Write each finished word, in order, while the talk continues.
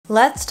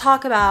Let's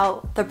talk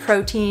about the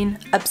protein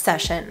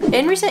obsession.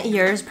 In recent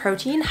years,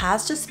 protein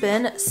has just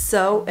been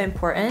so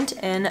important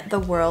in the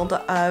world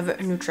of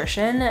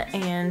nutrition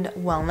and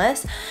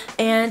wellness,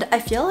 and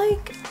I feel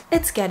like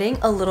it's getting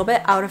a little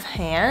bit out of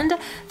hand.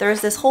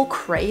 There's this whole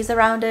craze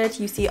around it.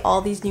 You see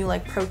all these new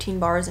like protein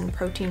bars and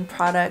protein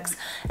products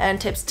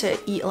and tips to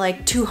eat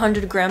like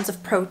 200 grams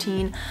of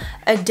protein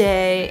a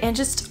day, and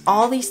just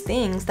all these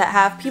things that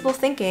have people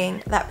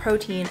thinking that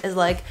protein is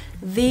like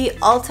the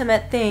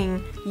ultimate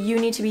thing you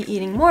need to be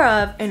eating more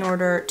of in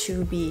order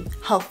to be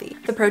healthy.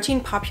 The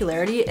protein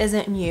popularity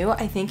isn't new.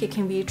 I think it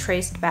can be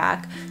traced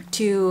back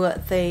to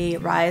the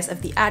rise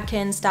of the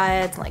Atkins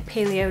diets, like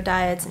paleo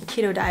diets and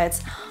keto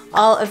diets,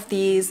 all of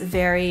these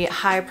very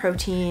high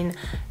protein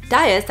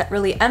diets that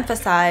really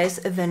emphasize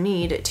the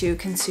need to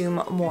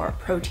consume more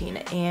protein.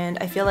 And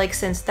I feel like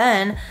since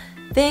then,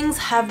 things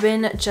have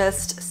been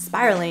just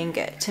spiraling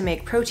to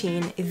make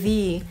protein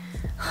the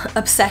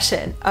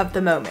obsession of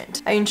the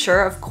moment. I mean,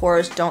 sure, of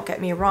course, don't get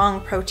me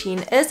wrong,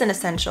 protein is an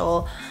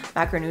essential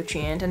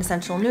macronutrient, an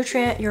essential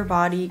nutrient. Your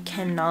body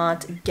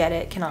cannot get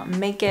it, cannot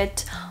make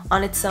it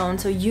on its own,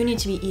 so you need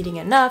to be eating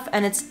enough,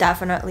 and it's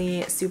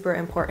definitely super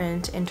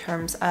important in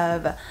terms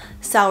of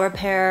cell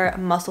repair,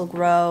 muscle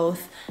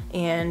growth,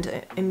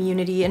 and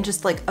immunity, and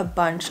just like a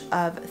bunch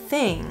of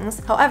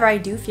things. However, I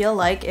do feel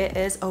like it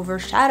is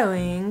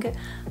overshadowing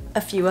a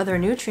few other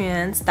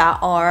nutrients that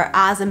are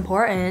as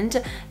important,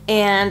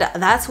 and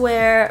that's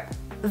where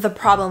the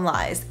problem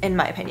lies, in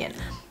my opinion.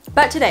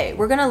 But today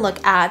we're gonna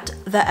look at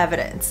the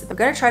evidence. We're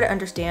gonna try to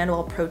understand,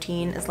 well,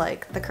 protein is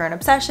like the current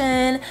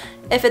obsession,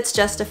 if it's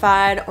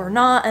justified or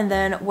not, and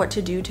then what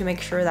to do to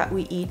make sure that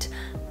we eat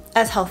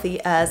as healthy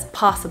as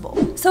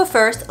possible. So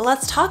first,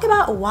 let's talk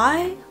about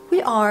why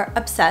we are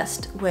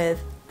obsessed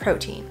with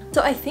protein.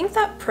 So I think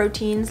that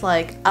protein's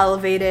like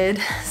elevated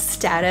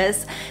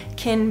status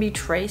can be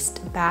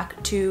traced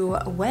back to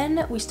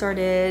when we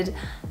started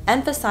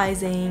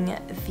emphasizing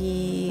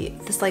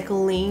this like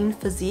lean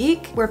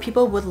physique, where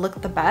people would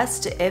look the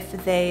best if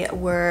they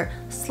were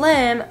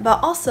slim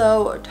but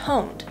also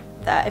toned,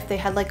 that if they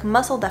had like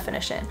muscle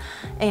definition.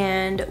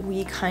 And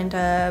we kind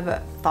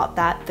of thought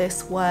that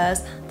this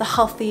was the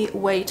healthy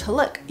way to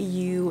look.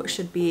 You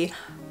should be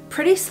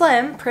pretty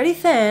slim, pretty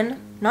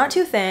thin, not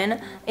too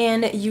thin,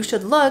 and you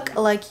should look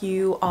like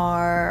you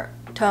are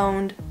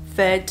toned,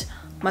 fit,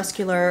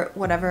 muscular,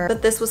 whatever.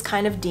 But this was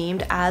kind of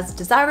deemed as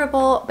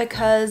desirable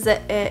because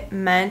it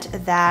meant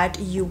that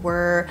you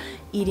were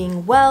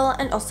eating well,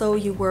 and also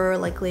you were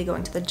likely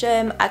going to the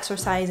gym,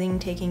 exercising,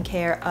 taking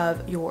care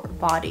of your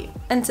body.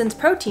 And since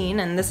protein,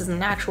 and this is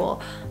an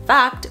actual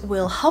fact,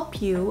 will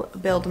help you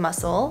build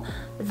muscle,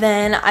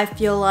 then I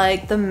feel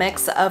like the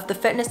mix of the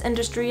fitness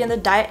industry and the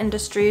diet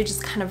industry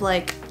just kind of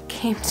like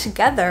came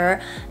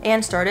together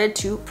and started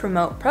to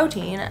promote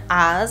protein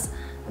as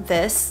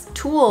this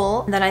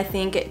tool. And then I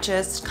think it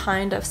just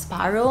kind of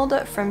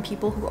spiraled from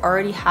people who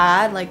already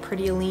had like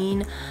pretty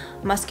lean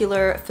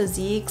muscular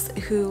physiques,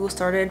 who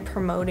started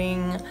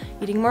promoting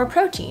eating more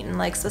protein,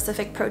 like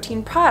specific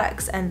protein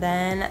products, and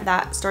then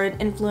that started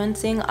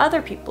influencing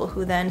other people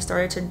who then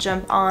started to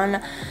jump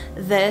on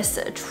this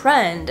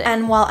trend.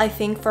 And while I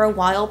think for a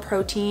while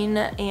protein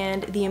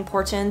and the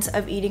importance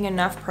of eating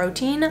enough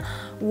protein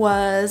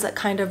was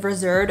kind of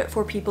reserved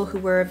for people who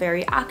were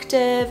very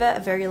active,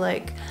 very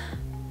like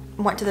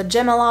went to the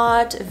gym a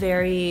lot,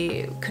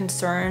 very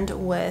concerned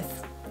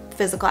with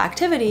physical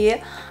activity,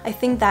 I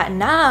think that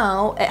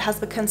now it has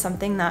become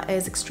something that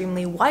is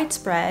extremely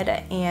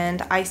widespread,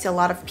 and I see a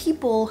lot of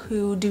people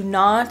who do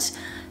not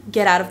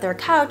get out of their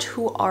couch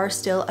who are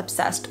still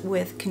obsessed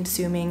with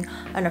consuming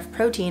enough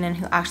protein and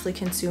who actually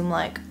consume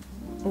like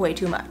way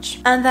too much.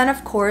 And then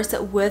of course,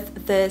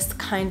 with this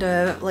kind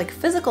of like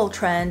physical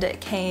trend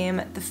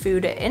came the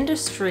food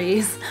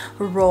industry's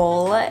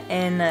role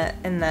in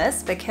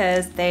this,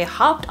 because they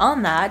hopped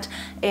on that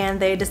and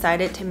they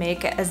decided to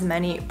make as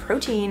many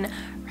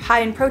high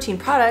in protein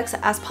products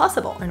as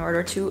possible in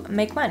order to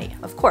make money,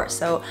 of course.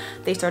 So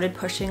they started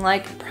pushing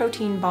like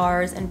protein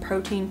bars and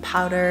protein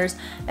powders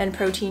and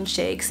protein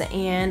shakes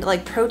and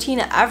like protein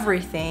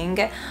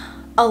everything.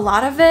 A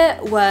lot of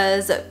it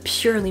was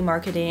purely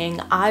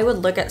marketing. I would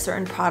look at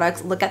certain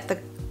products, look at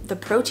the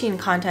protein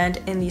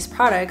content in these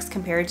products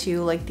compared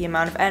to like the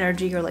amount of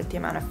energy or like the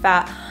amount of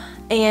fat,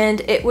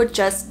 and it would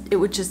just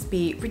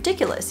be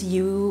ridiculous.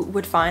 You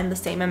would find the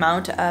same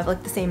amount of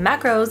like the same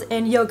macros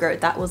in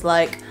yogurt that was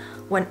like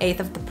 1/8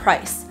 of the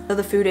price. So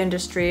the food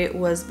industry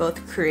was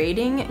both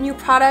creating new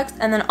products,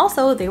 and then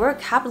also they were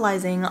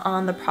capitalizing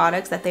on the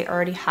products that they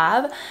already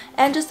have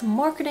and just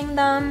marketing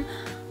them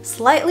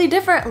slightly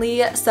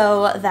differently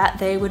so that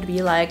they would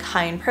be like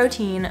high in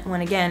protein,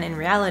 when again in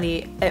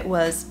reality it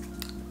was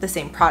the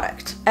same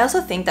product. I also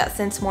think that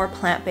since more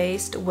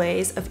plant-based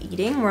ways of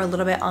eating were a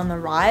little bit on the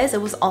rise,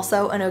 it was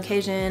also an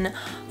occasion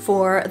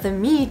for the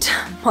meat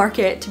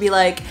market to be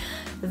like,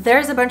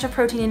 there's a bunch of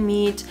protein in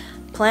meat,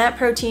 plant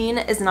protein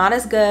is not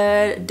as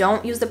good.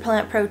 Don't use the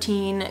plant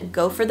protein.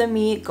 Go for the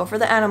meat, go for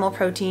the animal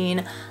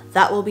protein.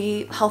 That will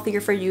be healthier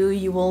for you.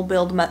 You will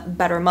build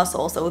better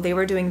muscle. So they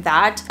were doing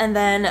that. And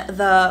then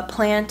the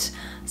plant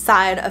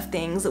side of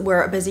things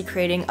were busy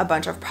creating a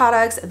bunch of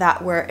products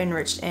that were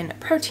enriched in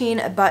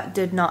protein but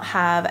did not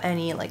have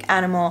any like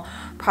animal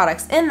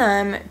products in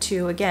them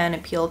to, again,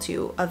 appeal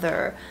to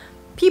other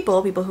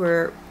people who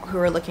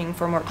are looking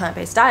for more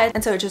plant-based diets.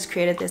 And so it just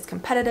created this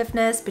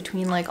competitiveness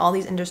between like all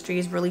these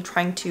industries really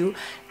trying to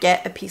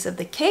get a piece of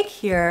the cake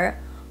here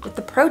with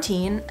the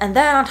protein. And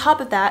then on top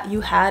of that,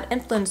 you had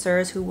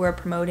influencers who were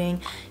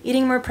promoting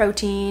eating more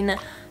protein,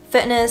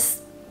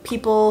 fitness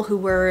people who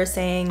were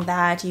saying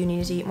that you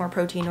needed to eat more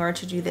protein in order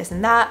to do this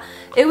and that.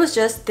 It was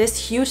just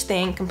this huge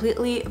thing,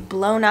 completely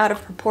blown out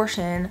of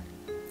proportion,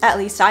 at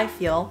least I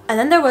feel. And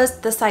then there was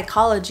the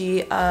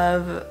psychology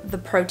of the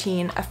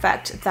protein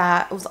effect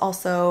that was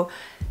also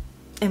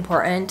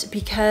important,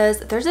 because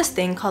there's this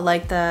thing called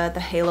like the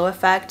halo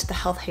effect, the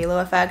health halo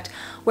effect,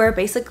 where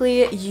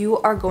basically you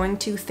are going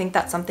to think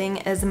that something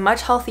is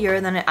much healthier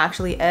than it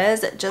actually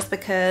is just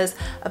because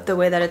of the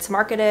way that it's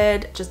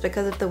marketed, just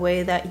because of the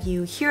way that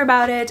you hear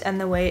about it and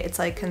the way it's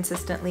like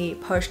consistently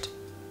pushed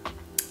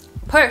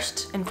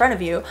in front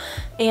of you.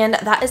 And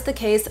that is the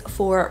case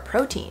for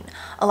protein.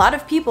 A lot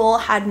of people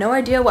had no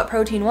idea what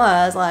protein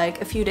was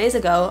like a few days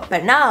ago,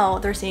 but now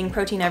they're seeing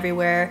protein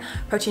everywhere.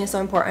 Protein is so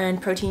important.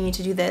 Protein, you need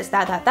to do this,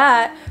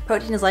 that.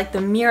 Protein is like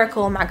the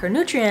miracle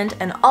macronutrient,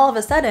 and all of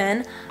a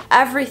sudden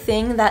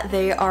everything that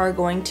they are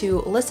going to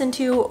listen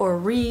to or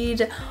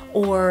read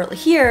or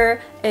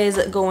hear is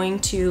going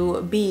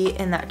to be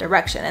in that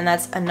direction. And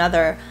that's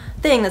another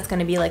thing that's going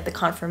to be like the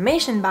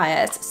confirmation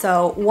bias.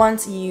 So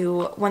once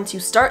you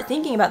start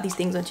thinking about these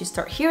things, once you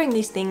start hearing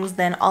these things,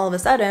 then all of a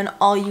sudden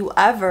all you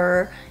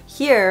ever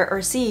hear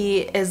or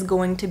see is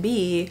going to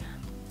be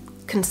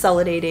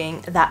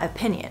consolidating that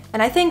opinion.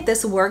 And I think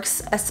this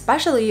works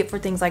especially for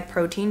things like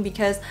protein,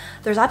 because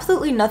there's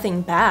absolutely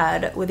nothing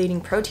bad with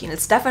eating protein.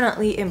 It's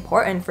definitely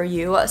important for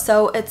you.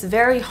 So it's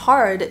very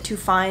hard to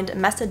find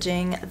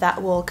messaging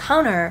that will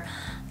counter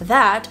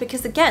that,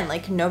 because again,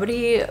 like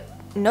nobody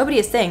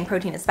is saying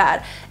protein is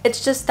bad.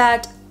 It's just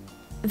that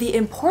the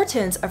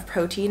importance of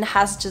protein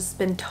has just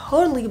been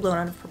totally blown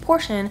out of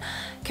proportion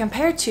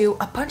compared to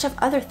a bunch of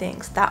other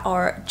things that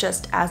are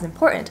just as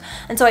important.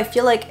 And so I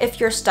feel like if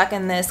you're stuck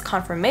in this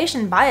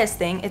confirmation bias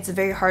thing, it's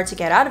very hard to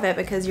get out of it,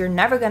 because you're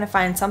never going to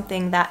find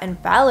something that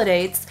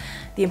invalidates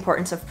the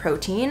importance of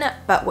protein.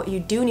 But what you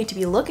do need to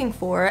be looking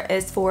for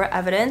is for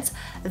evidence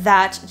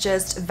that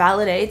just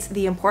validates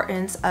the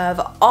importance of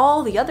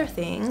all the other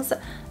things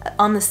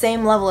on the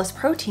same level as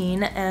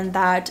protein, and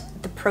that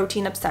the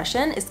protein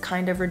obsession is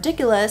kind of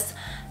ridiculous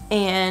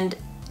and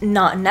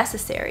not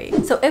necessary.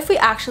 So if we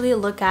actually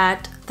look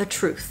at the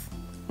truth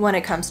when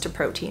it comes to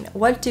protein,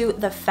 what do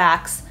the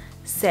facts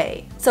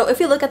say? So if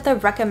you look at the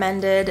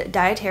recommended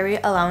dietary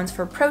allowance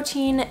for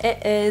protein,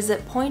 it is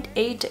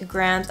 0.8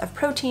 grams of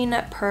protein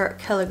per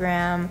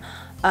kilogram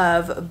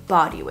of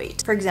body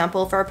weight. For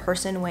example, for a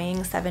person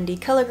weighing 70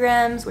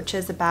 kilograms, which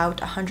is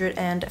about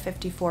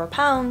 154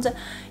 pounds,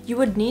 you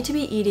would need to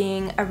be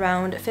eating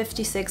around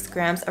 56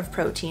 grams of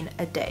protein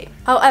a day.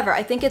 However,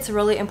 I think it's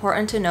really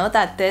important to note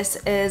that this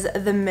is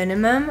the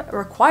minimum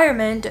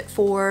requirement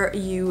for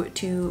you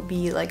to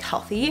be like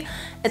healthy.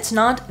 It's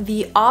not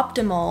the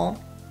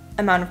optimal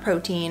amount of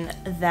protein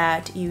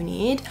that you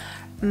need.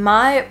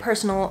 My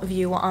personal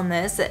view on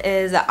this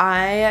is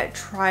I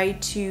try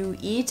to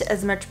eat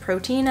as much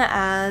protein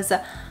as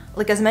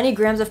many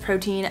grams of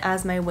protein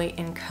as my weight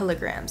in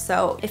kilograms.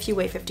 So if you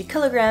weigh 50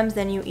 kilograms,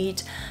 then you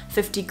eat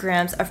 50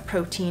 grams of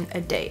protein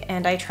a day.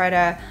 And I try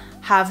to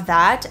have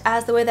that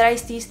as the way that I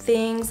see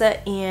things,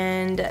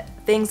 and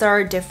things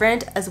are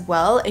different as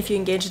well. If you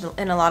engage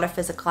in a lot of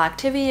physical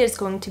activity, it's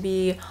going to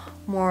be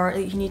more,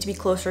 you need to be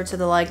closer to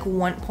the like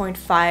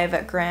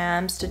 1.5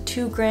 grams to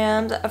 2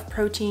 grams of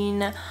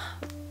protein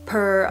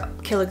per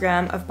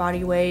kilogram of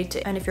body weight.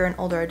 And if you're an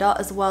older adult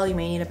as well, you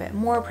may need a bit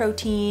more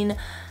protein,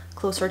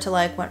 closer to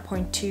like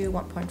 1.2,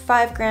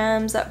 1.5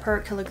 grams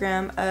per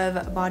kilogram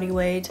of body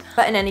weight.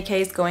 But in any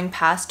case, going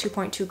past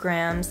 2.2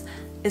 grams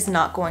is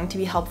not going to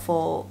be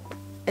helpful.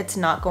 It's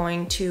not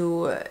going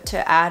to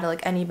add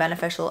like any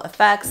beneficial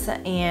effects,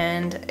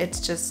 and it's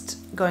just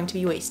going to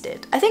be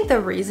wasted. I think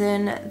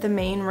the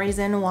main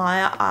reason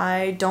why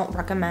I don't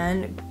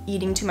recommend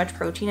eating too much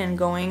protein and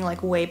going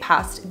like way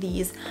past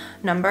these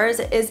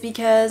numbers is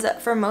because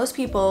for most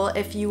people,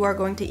 if you are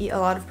going to eat a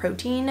lot of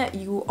protein,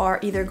 you are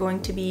either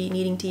going to be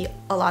needing to eat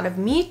a lot of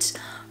meat,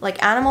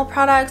 like animal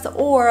products,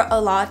 or a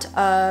lot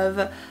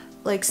of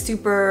like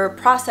super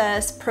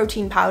processed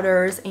protein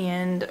powders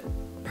and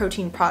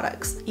protein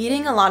products.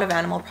 Eating a lot of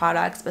animal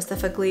products,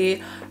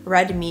 specifically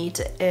red meat,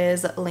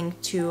 is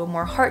linked to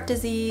more heart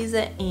disease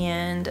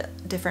and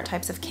different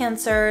types of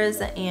cancers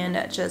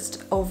and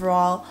just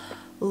overall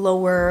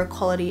lower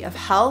quality of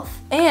health.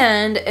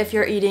 And if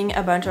you're eating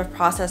a bunch of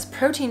processed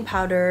protein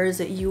powders,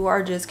 you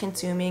are just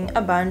consuming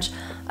a bunch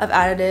of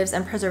additives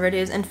and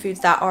preservatives and foods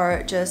that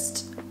are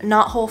just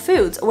not whole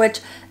foods, which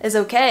is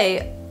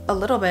okay. a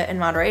little bit in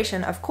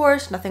moderation, of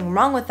course, nothing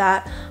wrong with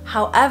that.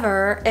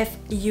 However, if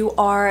you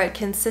are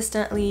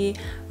consistently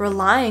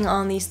relying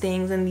on these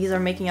things and these are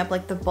making up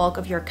like the bulk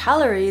of your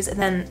calories,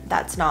 then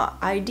that's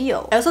not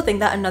ideal. I also think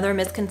that another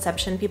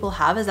misconception people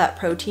have is that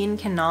protein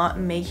cannot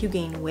make you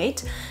gain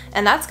weight,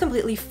 and that's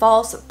completely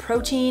false.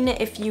 Protein,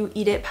 if you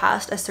eat it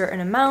past a certain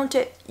amount,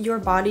 your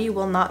body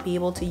will not be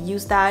able to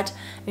use that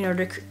in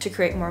order to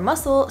create more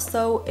muscle,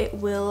 so it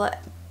will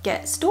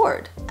get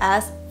stored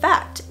as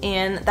fat,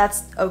 and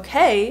that's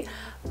okay.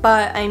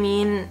 But I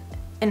mean,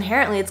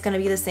 inherently it's going to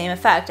be the same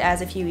effect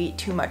as if you eat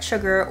too much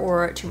sugar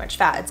or too much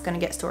fat. It's going to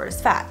get stored as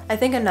fat. I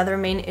think another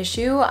main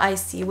issue I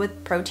see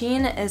with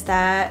protein is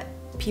that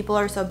people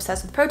are so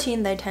obsessed with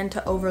protein, they tend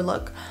to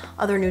overlook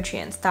other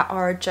nutrients that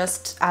are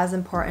just as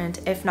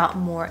important, if not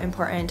more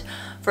important.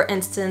 For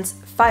instance,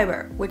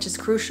 fiber, which is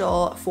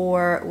crucial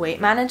for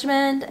weight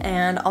management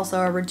and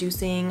also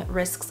reducing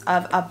risks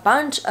of a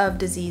bunch of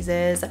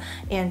diseases,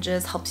 and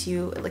just helps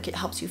you, like, it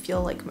helps you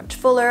feel like much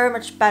fuller,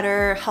 much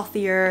better,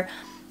 healthier,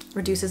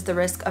 reduces the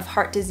risk of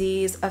heart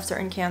disease, of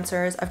certain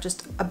cancers, of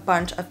just a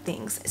bunch of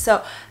things.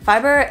 So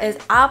fiber is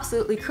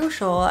absolutely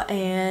crucial,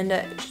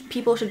 and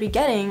people should be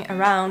getting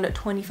around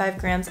 25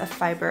 grams of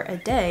fiber a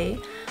day.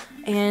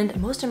 And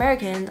most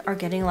Americans are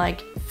getting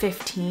like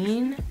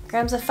 15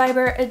 grams of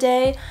fiber a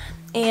day.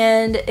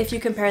 And if you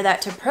compare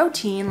that to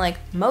protein, like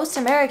most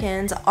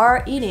Americans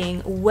are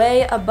eating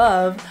way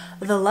above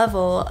the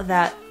level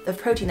that of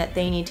protein that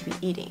they need to be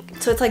eating.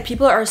 So it's like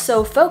people are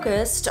so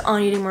focused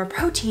on eating more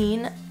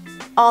protein,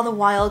 all the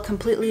while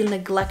completely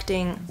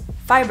neglecting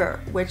fiber,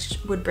 which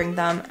would bring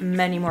them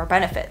many more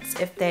benefits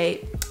if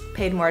they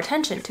paid more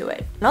attention to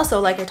it. And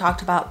also, like I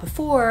talked about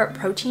before,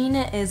 protein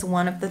is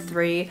one of the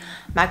 3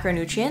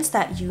 macronutrients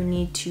that you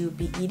need to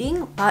be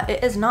eating, but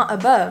it is not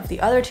above the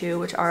other 2,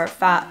 which are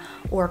fat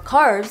or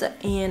carbs.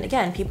 And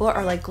again, people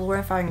are like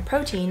glorifying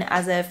protein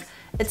as if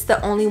it's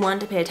the only one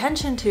to pay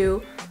attention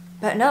to,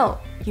 but no,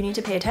 you need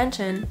to pay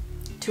attention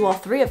to all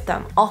 3 of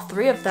them. All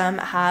 3 of them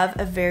have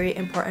a very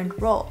important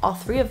role. All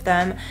 3 of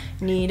them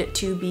need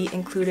to be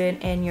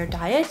included in your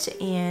diet,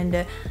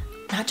 and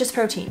not just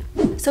protein.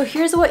 So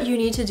here's what you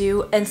need to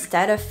do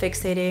instead of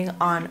fixating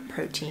on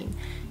protein.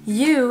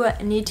 You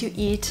need to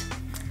eat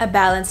a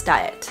balanced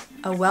diet,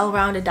 a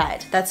well-rounded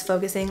diet that's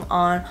focusing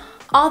on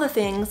all the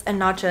things and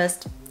not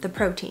just the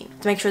protein.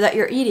 To make sure that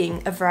you're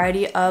eating a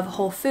variety of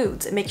whole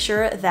foods. Make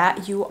sure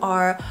that you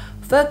are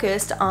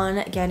focused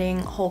on getting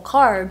whole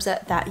carbs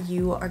that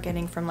you are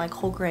getting from like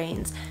whole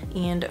grains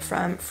and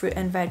from fruit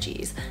and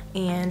veggies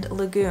and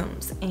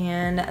legumes,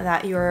 and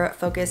that you're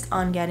focused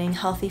on getting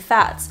healthy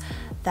fats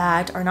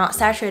that are not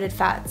saturated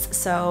fats,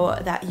 so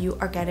that you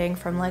are getting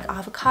from like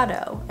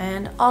avocado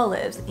and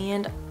olives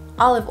and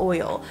olive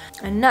oil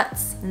and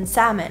nuts and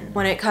salmon.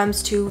 When it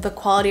comes to the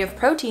quality of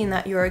protein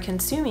that you're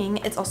consuming,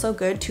 it's also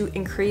good to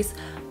increase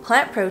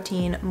plant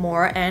protein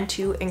more and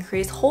to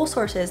increase whole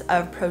sources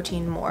of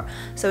protein more.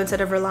 So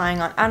instead of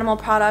relying on animal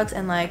products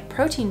and like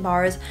protein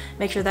bars,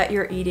 make sure that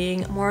you're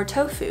eating more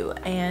tofu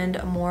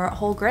and more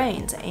whole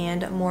grains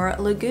and more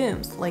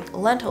legumes like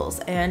lentils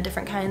and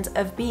different kinds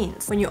of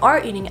beans. When you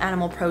are eating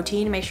animal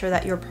protein, make sure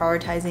that you're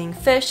prioritizing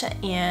fish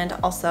and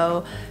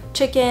also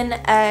chicken,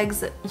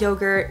 eggs,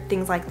 yogurt,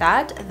 things like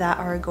that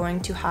are going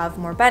to have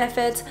more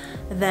benefits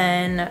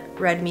than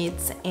red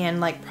meats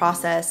and like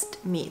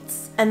processed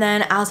meats. And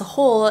then as a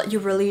whole, you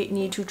really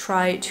need to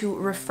try to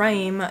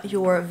reframe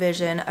your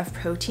vision of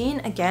protein.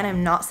 Again,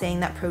 I'm not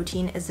saying that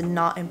protein is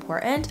not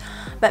important,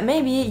 but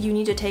maybe you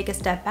need to take a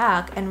step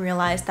back and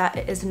realize that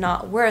it is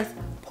not worth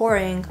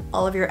pouring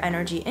all of your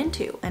energy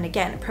into. And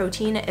again,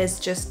 protein is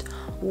just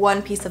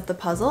one piece of the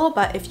puzzle,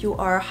 but if you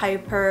are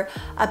hyper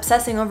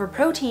obsessing over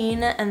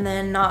protein and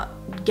then not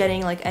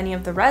getting like any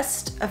of the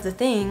rest of the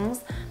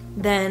things,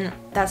 then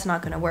that's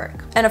not going to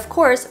work. And of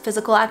course,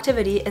 physical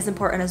activity is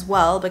important as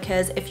well,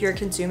 because if you're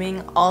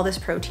consuming all this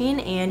protein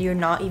and you're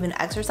not even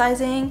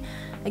exercising,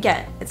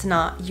 again, it's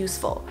not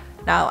useful.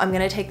 Now, I'm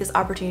going to take this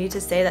opportunity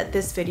to say that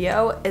this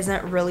video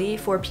isn't really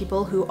for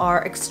people who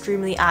are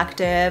extremely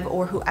active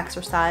or who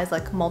exercise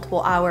like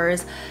multiple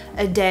hours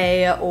a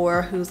day,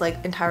 or whose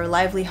like entire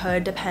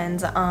livelihood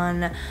depends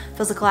on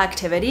physical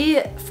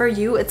activity. For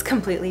you, it's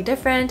completely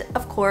different,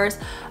 of course,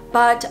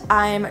 but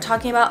I'm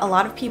talking about a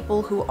lot of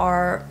people who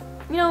are,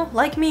 you know,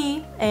 like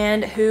me,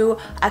 and who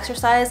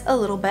exercise a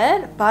little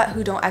bit, but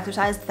who don't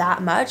exercise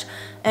that much,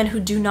 and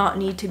who do not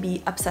need to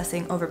be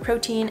obsessing over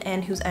protein,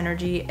 and whose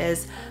energy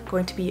is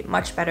going to be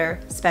much better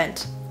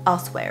spent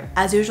elsewhere.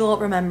 As usual,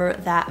 remember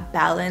that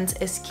balance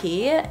is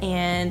key,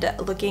 and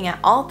looking at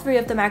all 3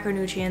 of the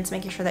macronutrients,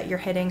 making sure that you're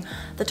hitting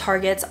the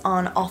targets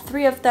on all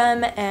 3 of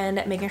them,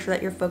 and making sure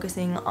that you're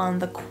focusing on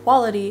the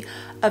quality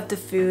of the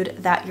food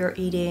that you're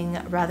eating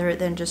rather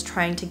than just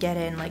trying to get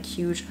in like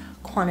huge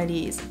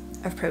quantities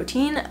of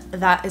protein.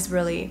 That is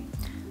really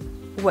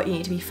what you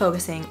need to be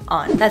focusing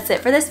on. That's it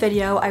for this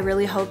video. I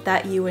really hope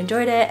that you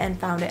enjoyed it and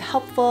found it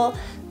helpful.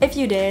 If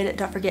you did,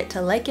 don't forget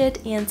to like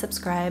it and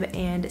subscribe,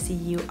 and see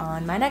you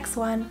on my next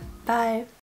one. Bye.